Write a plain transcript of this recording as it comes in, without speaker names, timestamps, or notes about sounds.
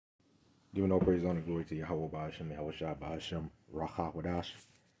Giving all praise, honor, and glory to Yahawah, BAHASHAM, YAHAWASHI, BAHASHAM, RAHAWADASH.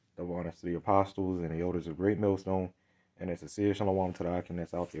 Double honors to the apostles and the elders of Great Millstone, and a sincere shalom to the Akim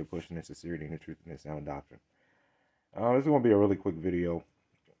that's out there pushing the sincerity and the truth and the sound doctrine. This is going to be a really quick video.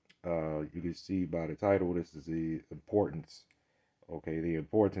 You can see by the title, this is the importance, the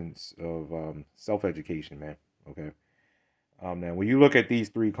importance of self-education, man, okay? Now, when you look at these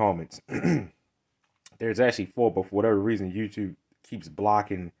three comments, there's actually four, but for whatever reason, YouTube keeps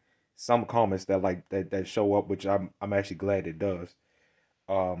blocking some comments that show up, which I'm actually glad it does.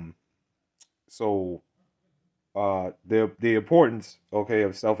 The importance,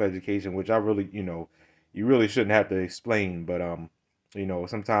 of self-education, which I really, you really shouldn't have to explain, but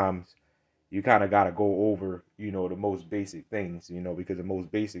sometimes you kind of got to go over, the most basic things, because the most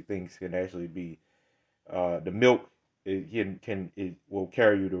basic things can actually be the milk. It will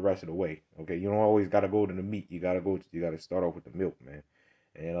carry you the rest of the way. Okay, you don't always got to go to the meat. You got to start off with the milk, man.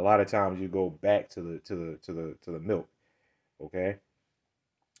 And a lot of times you go back to the milk. Okay.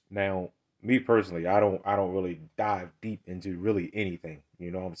 Now, me personally, I don't really dive deep into really anything.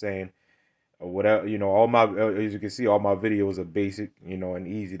 You know what I'm saying? Or whatever, all my, as you can see, all my videos are basic, and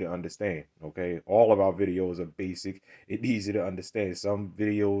easy to understand. Okay, all of our videos are basic and easy to understand. Some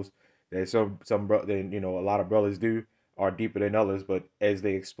videos that a lot of brothers do are deeper than others, but as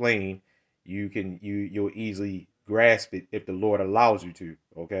they explain, you'll easily grasp it if the Lord allows you to.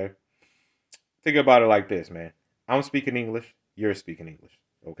 Okay, think about it like this, man. I'm speaking English, you're speaking English.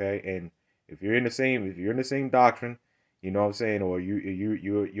 Okay, and if you're in the same doctrine, you know what I'm saying, or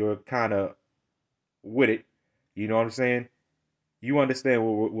you're kind of with it, you know what I'm saying, you understand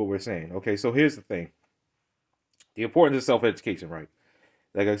what we're saying. Okay, so here's the thing: the importance of self-education, right?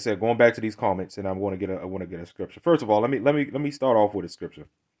 Like I said, going back to these comments, and I want to get a scripture. First of all, let me start off with a scripture.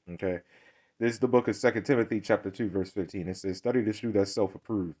 Okay, this is the book of 2 Timothy chapter 2 verse 15. It says, "Study to shew thyself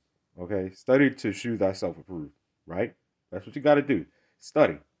approved." Okay, study to shew thyself approved. Right? That's what you got to do.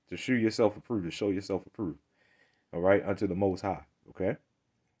 Study to shew yourself approved, to show yourself approved. All right, unto the Most High. Okay,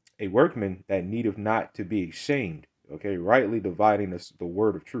 a workman that needeth not to be ashamed. Okay, rightly dividing the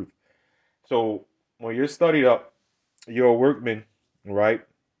word of truth. So when you're studied up, you're a workman, right?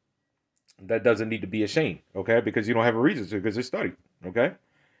 That doesn't need to be ashamed, okay? Because you don't have a reason to, because it's studied, okay?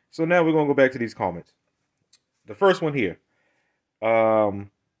 So now we're gonna go back to these comments. The first one here.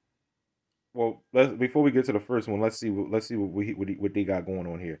 Well, before we get to the first one, let's see what they got going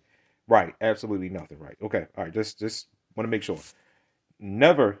on here. Right, absolutely nothing. Right, okay, all right. Just want to make sure.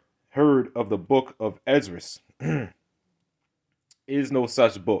 Never heard of the book of Ezra. Is no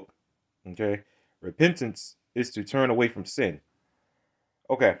such book. Okay, repentance is to turn away from sin.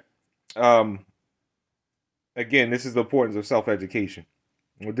 Okay. Again, this is the importance of self-education.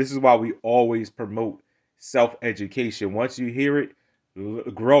 This is why we always promote self-education. Once you hear it,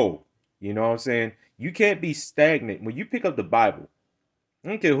 grow. You know what I'm saying? You can't be stagnant. When you pick up the Bible, I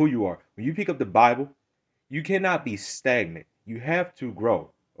don't care who you are. When you pick up the Bible, you cannot be stagnant. You have to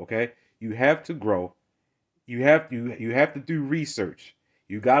grow. Okay? You have to grow. You have to do research.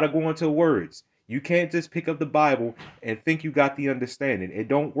 You got to go into words. You can't just pick up the Bible and think you got the understanding. It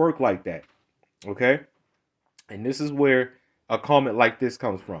don't work like that. Okay? And this is where a comment like this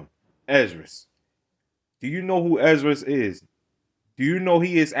comes from. Ezra. Do you know who Ezra is? Do you know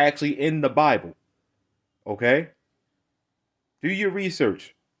he is actually in the Bible? Okay? Do your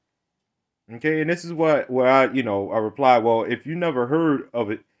research. Okay? And this is where I reply, well, if you never heard of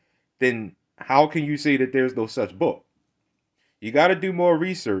it, then how can you say that there's no such book? You got to do more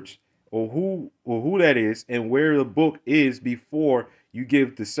research or who that is and where the book is before you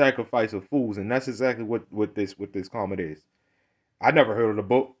give the sacrifice of fools. And that's exactly what this comment is. I never heard of the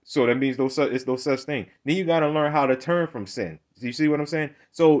book, so that means it's no such thing. Then you got to learn how to turn from sin. Do you see what I'm saying?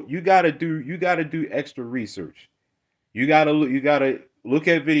 So you got to do extra research. You got to look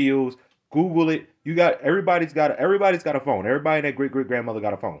at videos, Google it. Everybody's got a phone. Everybody and their great grandmother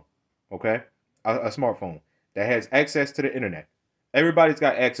got a phone. Okay? A smartphone that has access to the internet. Everybody's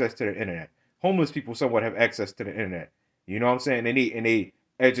got access to the internet. Homeless people somewhat have access to the internet. You know what I'm saying? And they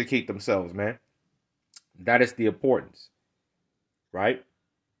educate themselves, man. That is the importance. Right?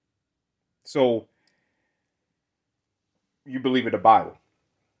 So you believe in the Bible.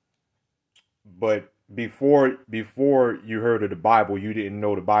 But before you heard of the Bible, you didn't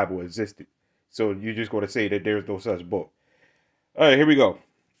know the Bible existed. So you're just going to say that there's no such book. All right, here we go.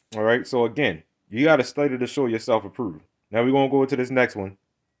 All right, so again, you got to study to show yourself approved. Now we're going to go into this next one.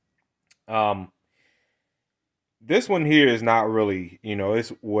 This one here is not really, it's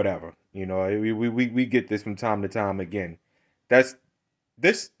whatever. We get this from time to time again. It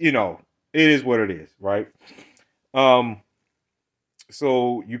is what it is, right?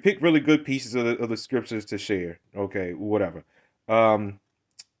 So you pick really good pieces of the scriptures to share. Okay, whatever. Um,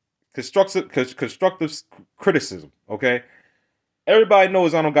 constructive criticism. Okay, everybody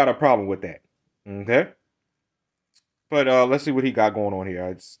knows I don't got a problem with that. Okay, but let's see what he got going on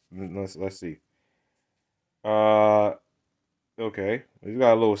here. Let's see. Uh, okay, he's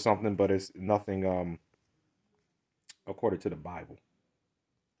got a little something, but it's nothing according to the Bible.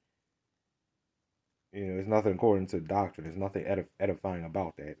 You know, there's nothing according to doctrine. There's nothing edifying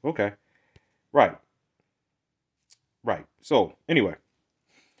about that. Okay, right, right. So anyway,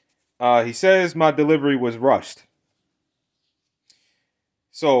 he says my delivery was rushed.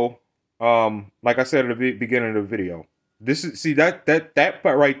 So, like I said at the beginning of the video, this is see that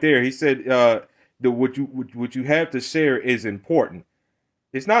part right there. He said, what you have to share is important.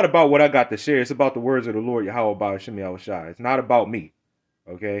 It's not about what I got to share. It's about the words of the Lord Yahawah BAHASHAM YAHAWASHI. It's not about me.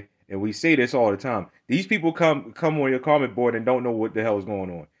 Okay, and we say this all the time. These people come on your comment board and don't know what the hell is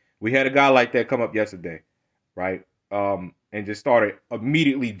going on. We had a guy like that come up yesterday, right? And just started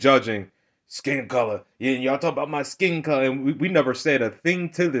immediately judging skin color. Yeah, y'all talk about my skin color, and we never said a thing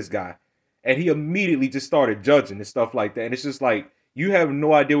to this guy, and he immediately just started judging and stuff like that. And it's just like, you have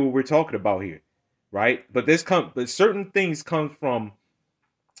no idea what we're talking about here, right? But certain things come from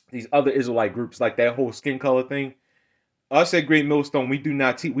these other Israelite groups, like that whole skin color thing. Us at Great Millstone, we do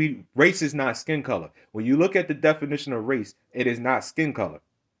not teach. Race is not skin color. When you look at the definition of race, it is not skin color.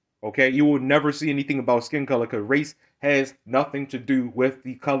 Okay, you will never see anything about skin color, because race has nothing to do with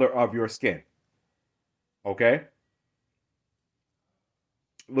the color of your skin. Okay,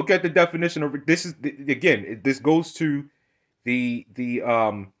 look at the definition of this. Is again, this goes to the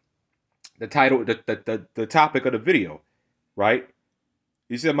title, the topic of the video, right?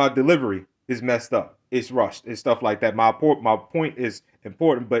 You said my delivery is messed up, it's rushed, and stuff like that. My point is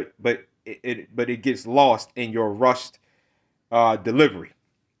important, but it gets lost in your rushed delivery.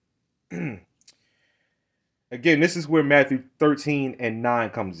 Again, this is where Matthew 13:9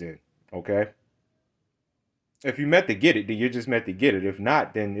 comes in. Okay, if you meant to get it, then you're just meant to get it. If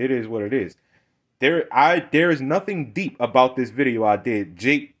not, then it is what it is. There is nothing deep about this video I did.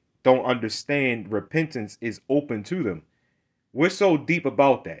 Jake don't understand repentance is open to them. What's so deep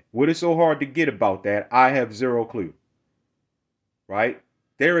about that? What is so hard to get about that? I have zero clue. Right?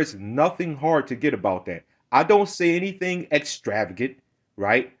 There is nothing hard to get about that. I don't say anything extravagant,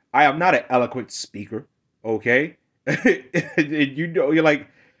 right? I am not an eloquent speaker, okay? You know, you're like,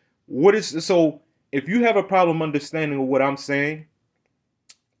 what is, so if you have a problem understanding what I'm saying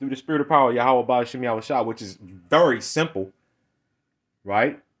through the spirit of power, Yahawah BAHASHAM YAHAWASHI, which is very simple,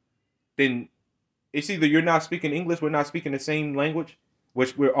 right? Then it's either you're not speaking English, we're not speaking the same language,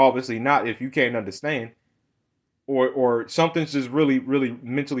 which we're obviously not if you can't understand, or something's just really, really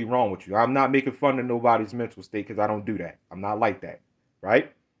mentally wrong with you. I'm not making fun of nobody's mental state, because I don't do that. I'm not like that,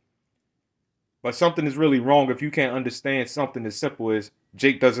 right? But something is really wrong if you can't understand something as simple as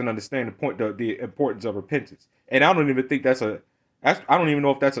Jake doesn't understand the importance of repentance. And I don't even think I don't even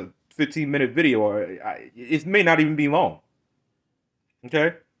know if that's a 15-minute video, or it may not even be long.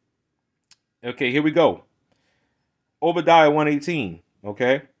 Okay. Okay, here we go. Obadiah 1:18,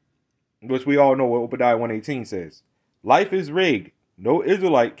 okay? Which we all know what Obadiah 1:18 says. Life is rigged. No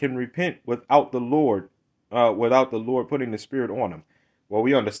Israelite can repent without the Lord putting the Spirit on them. Well,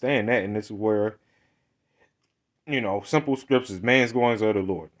 we understand that, and this is where, you know, simple scriptures, man's goings are the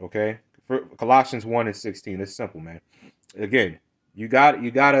Lord, okay? For Colossians 1:16, it's simple, man. Again, you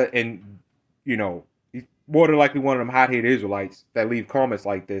gotta, and, you know, more than likely one of them hot-headed Israelites that leave comments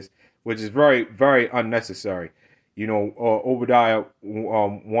like this, which is very, very unnecessary. You know, Obadiah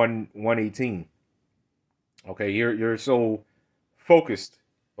 1:18. Okay, you're so focused,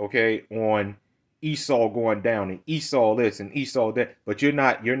 okay, on Esau going down and Esau this and Esau that, but you're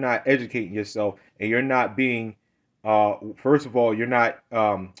not educating yourself, and you're not being first of all, you're not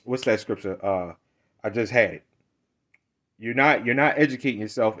what's that scripture? I just had it. You're not educating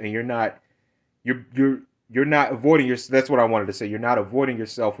yourself, and you're not avoiding your. That's what I wanted to say. You're not avoiding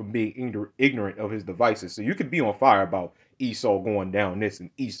yourself from being ignorant of his devices. So you could be on fire about Esau going down this and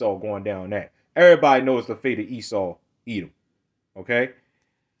Esau going down that. Everybody knows the fate of Esau, Edom. Okay.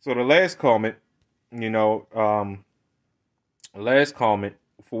 So the last comment, you know, last comment,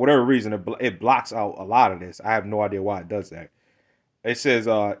 for whatever reason, it blocks out a lot of this. I have no idea why it does that. It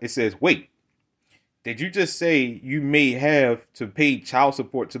says, wait. Did you just say you may have to pay child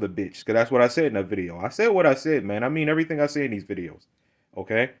support to the bitch? Because that's what I said in that video. I said what I said, man. I mean everything I say in these videos.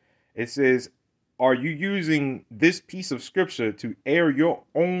 Okay? It says, are you using this piece of scripture to air your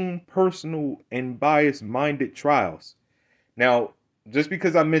own personal and bias-minded trials? Now, just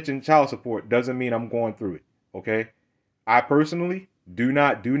because I mentioned child support doesn't mean I'm going through it. Okay? I personally Do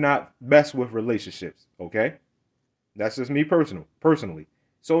not mess with relationships. Okay, that's just me personally.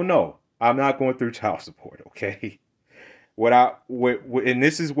 So no, I'm not going through child support. Okay, and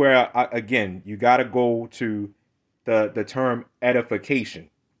this is where again you got to go to the term edification.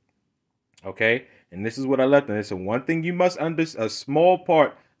 Okay, and this is what I left on. So one thing you must understand: a small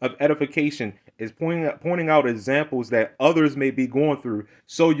part of edification is pointing out examples that others may be going through,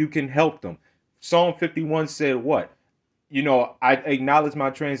 so you can help them. Psalm 51 said, "What? I acknowledge my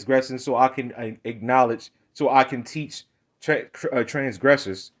transgressions, so I can so I can teach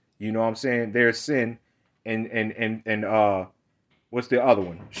transgressors. You know what I'm saying? Their sin, and what's the other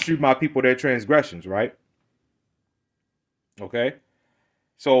one? Shoot my people their transgressions, right? Okay,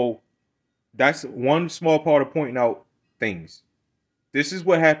 so that's one small part of pointing out things. This is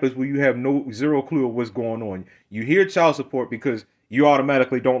what happens when you have zero clue of what's going on. You hear child support because you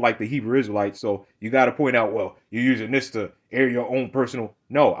automatically don't like the Hebrew Israelites, so you got to point out, well, you're using this to air your own personal.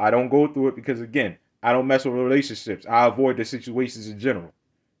 No, I don't go through it because, again, I don't mess with relationships. I avoid the situations in general.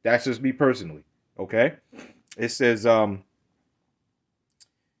 That's just me personally. Okay, it says, and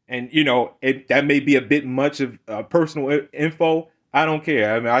that may be a bit much of personal info. I don't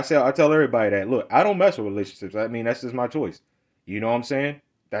care. I mean, I tell everybody that. Look, I don't mess with relationships. I mean, that's just my choice. You know what I'm saying?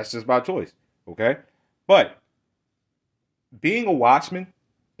 That's just my choice. Okay, but being a watchman,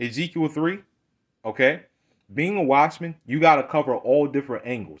 Ezekiel 3. Okay, being a watchman, you got to cover all different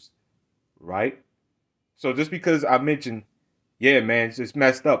angles, right? So just because I mentioned, yeah, man, it's just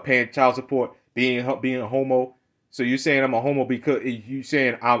messed up paying child support, being a homo. So you're saying I'm a homo because you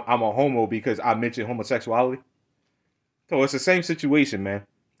saying I'm a homo because I mentioned homosexuality? So it's the same situation, man.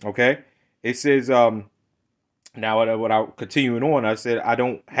 Okay, it says now what I continuing on, I said I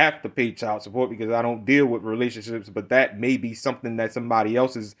don't have to pay child support because I don't deal with relationships, but that may be something that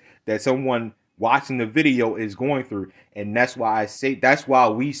that someone watching the video is going through, and that's why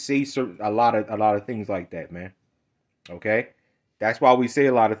we say a lot of things like that, man. Okay, that's why we say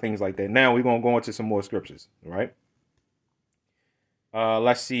a lot of things like that. Now we're gonna go into some more scriptures, all right?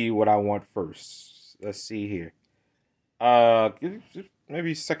 Let's see what I want first. Let's see here.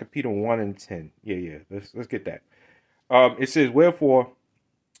 Maybe 2 Peter 1:10. Yeah. Let's get that. It says, wherefore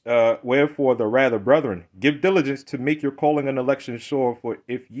the rather, brethren, give diligence to make your calling and election sure. For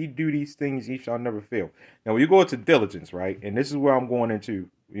if ye do these things, ye shall never fail. Now, when you go into diligence, right, and this is where I'm going into,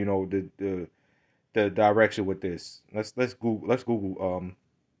 the direction with this. Let's Google.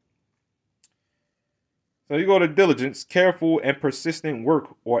 So you go to diligence, careful and persistent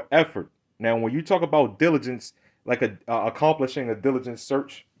work or effort. Now, when you talk about diligence, like accomplishing a diligent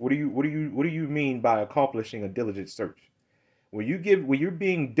search, what do you mean by accomplishing a diligent search? When you're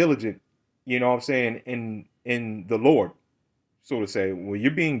being diligent, you know what I'm saying, in the Lord, so to say, when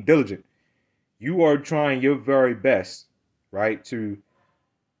you're being diligent, you are trying your very best, right, to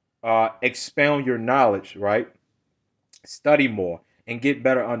expound your knowledge, right, study more and get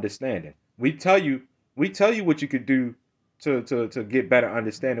better understanding. We tell you what you could do to get better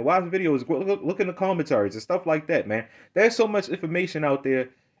understanding. Watch videos, look in the commentaries and stuff like that, man. There's so much information out there.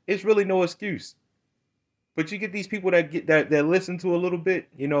 It's really no excuse. But you get these people that listen to a little bit,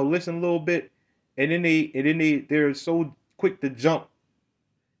 listen a little bit, and then they're so quick to jump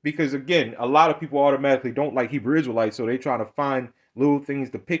because, again, a lot of people automatically don't like Hebrew Israelites, so they're trying to find little things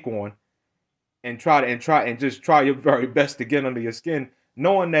to pick on and just try your very best to get under your skin,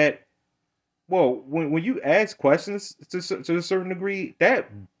 knowing that, well, when you ask questions to a certain degree, that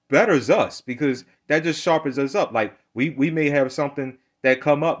betters us because that just sharpens us up. Like we may have something that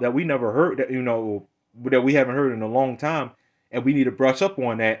come up that we never heard, that we haven't heard in a long time, and we need to brush up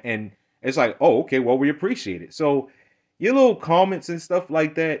on that. And it's like, oh, okay, well, we appreciate it. So your little comments and stuff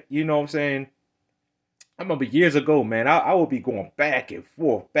like that, you know what I'm saying? I remember years ago, man, I would be going back and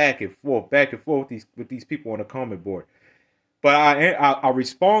forth with these people on the comment board. But I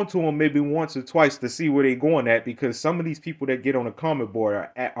respond to them maybe once or twice to see where they're going at, because some of these people that get on the comment board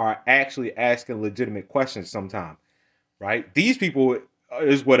are actually asking legitimate questions sometimes, right? These people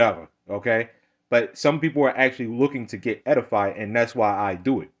is whatever, okay? But some people are actually looking to get edified, and that's why I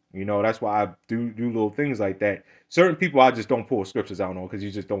do it. That's why I do little things like that. Certain people I just don't pull scriptures out on because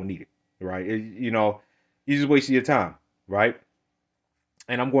you just don't need it, right? You just wasting your time, right?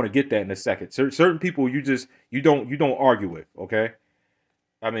 And I'm going to get that in a second. Certain people you don't argue with, okay?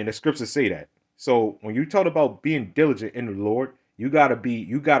 I mean, the scriptures say that. So when you talk about being diligent in the Lord, you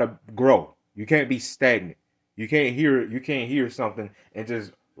gotta grow. You can't be stagnant. You can't hear something and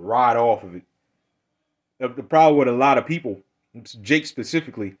just ride off of it. The problem with a lot of people, Jake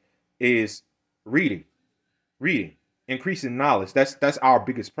specifically, is reading, increasing knowledge. That's our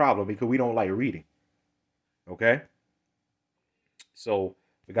biggest problem because we don't like reading. Okay. So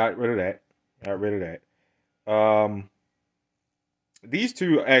we got rid of that. Got rid of that. These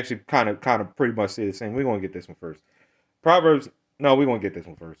two actually kind of pretty much say the same. We're gonna get this one first. Proverbs. No, we're gonna get this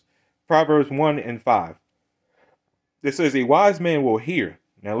one first. Proverbs 1:5. It says a wise man will hear.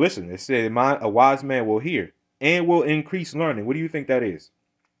 Now listen. It said a wise man will hear and will increase learning. What do you think that is?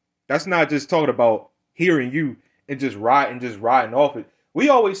 That's not just talking about hearing you and just riding off it. We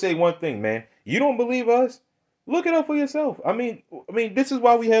always say one thing, man. You don't believe us? Look it up for yourself. I mean, this is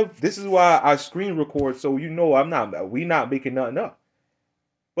why I screen record, so you know we not making nothing up.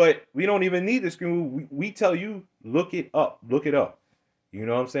 But we don't even need the screen. We tell you, look it up. Look it up. You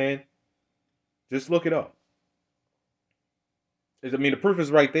know what I'm saying? Just look it up. I mean, the proof is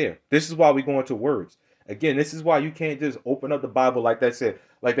right there. This is why we go into words. Again, this is why you can't just open up the Bible like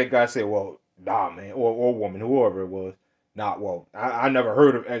that guy said, well, nah, man, or woman, whoever it was. Not well. I never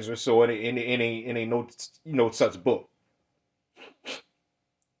heard of Ezra, so it ain't no such book.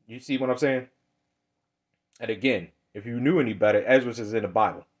 You see what I'm saying? And again, if you knew any better, Ezra is in the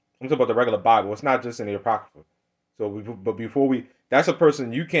Bible. I'm talking about the regular Bible. It's not just in the Apocrypha. But before that's a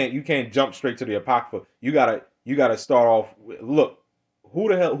person you can't jump straight to the Apocrypha. You gotta start off with, look,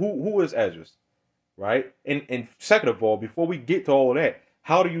 who is Ezra, right? And second of all, before we get to all of that,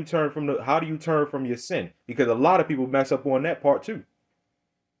 how do you turn from your sin? Because a lot of people mess up on that part too.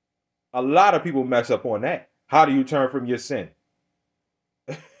 A lot of people mess up on that. How do you turn from your sin?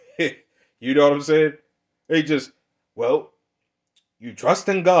 You know what I'm saying? They just, well, you trust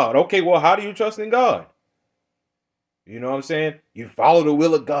in God. Okay, well, how do you trust in God? You know what I'm saying? You follow the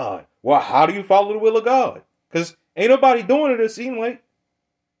will of God. Well, how do you follow the will of God? Because ain't nobody doing it, it seems like.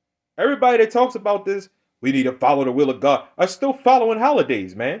 Everybody that talks about this, we need to follow the will of God, are still following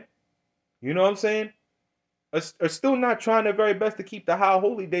holidays, man. You know what I'm saying? Are still not trying their very best to keep the high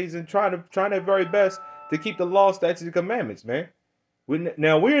holy days and trying their very best to keep the law, statutes, and commandments, man.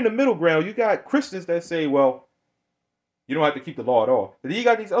 Now, we're in the middle ground. You got Christians that say, well, you don't have to keep the law at all. But then you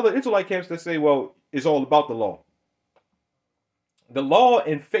got these other Israelite camps that say, well, it's all about the law. The law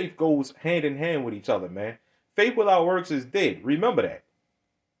and faith goes hand in hand with each other, man. Faith without works is dead. Remember that.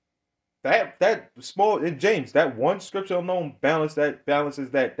 That small in James, that one scripture alone balances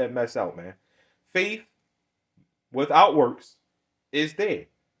that mess out, man. Faith without works is dead.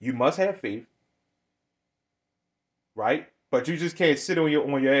 You must have faith, right? But you just can't sit on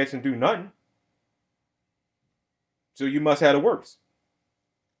your ass and do nothing. So you must have the works,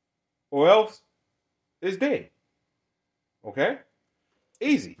 or else it's dead. Okay,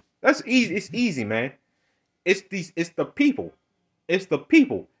 easy. That's easy. It's easy, man. It's the people. It's the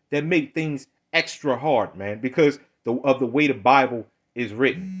people that make things extra hard, man, because of the way the Bible is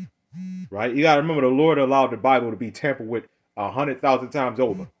written, right? You got to remember the Lord allowed the Bible to be tampered with 100,000 times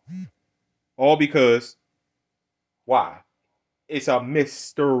over. All because, why? It's a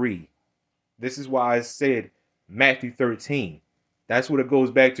mystery. This is why I said Matthew 13. That's what it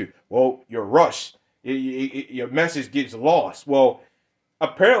goes back to. Well, you're rushed. Your message gets lost. Well,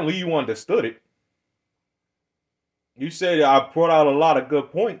 apparently you understood it. You said I brought out a lot of good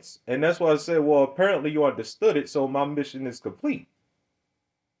points, and that's why I said, well, apparently you understood it, so my mission is complete.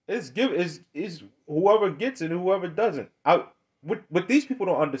 It's whoever gets it and whoever doesn't. What these people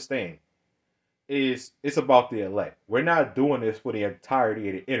don't understand is it's about the elect. We're not doing this for the entirety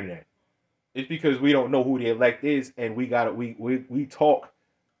of the internet. It's because we don't know who the elect is, and we talk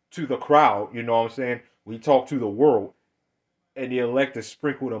to the crowd, you know what I'm saying? We talk to the world, and the elect is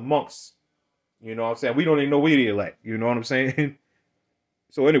sprinkled amongst. You know what I'm saying? We don't even know we the elect. You know what I'm saying?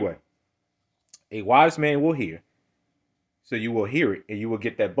 So anyway, a wise man will hear. So you will hear it and you will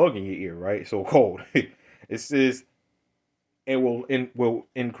get that bug in your ear, right? So cold. It says it will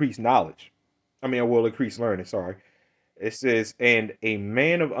increase knowledge. I mean, it will increase learning, sorry. It says, and a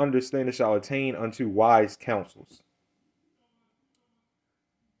man of understanding shall attain unto wise counsels.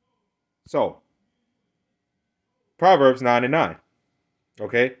 So, Proverbs 9:9.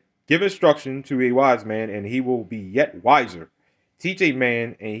 Okay? Give instruction to a wise man, and he will be yet wiser. Teach a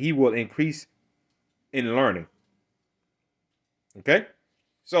man, and he will increase in learning. Okay?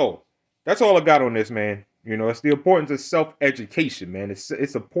 So, that's all I got on this, man. You know, it's the importance of self-education, man. It's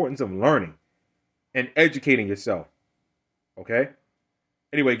the importance of learning and educating yourself. Okay?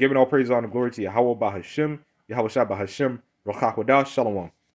 Anyway, giving all praise, honor, and glory to Yahawah BAHASHAM, YAHAWASHI BAHASHAM, Shalom.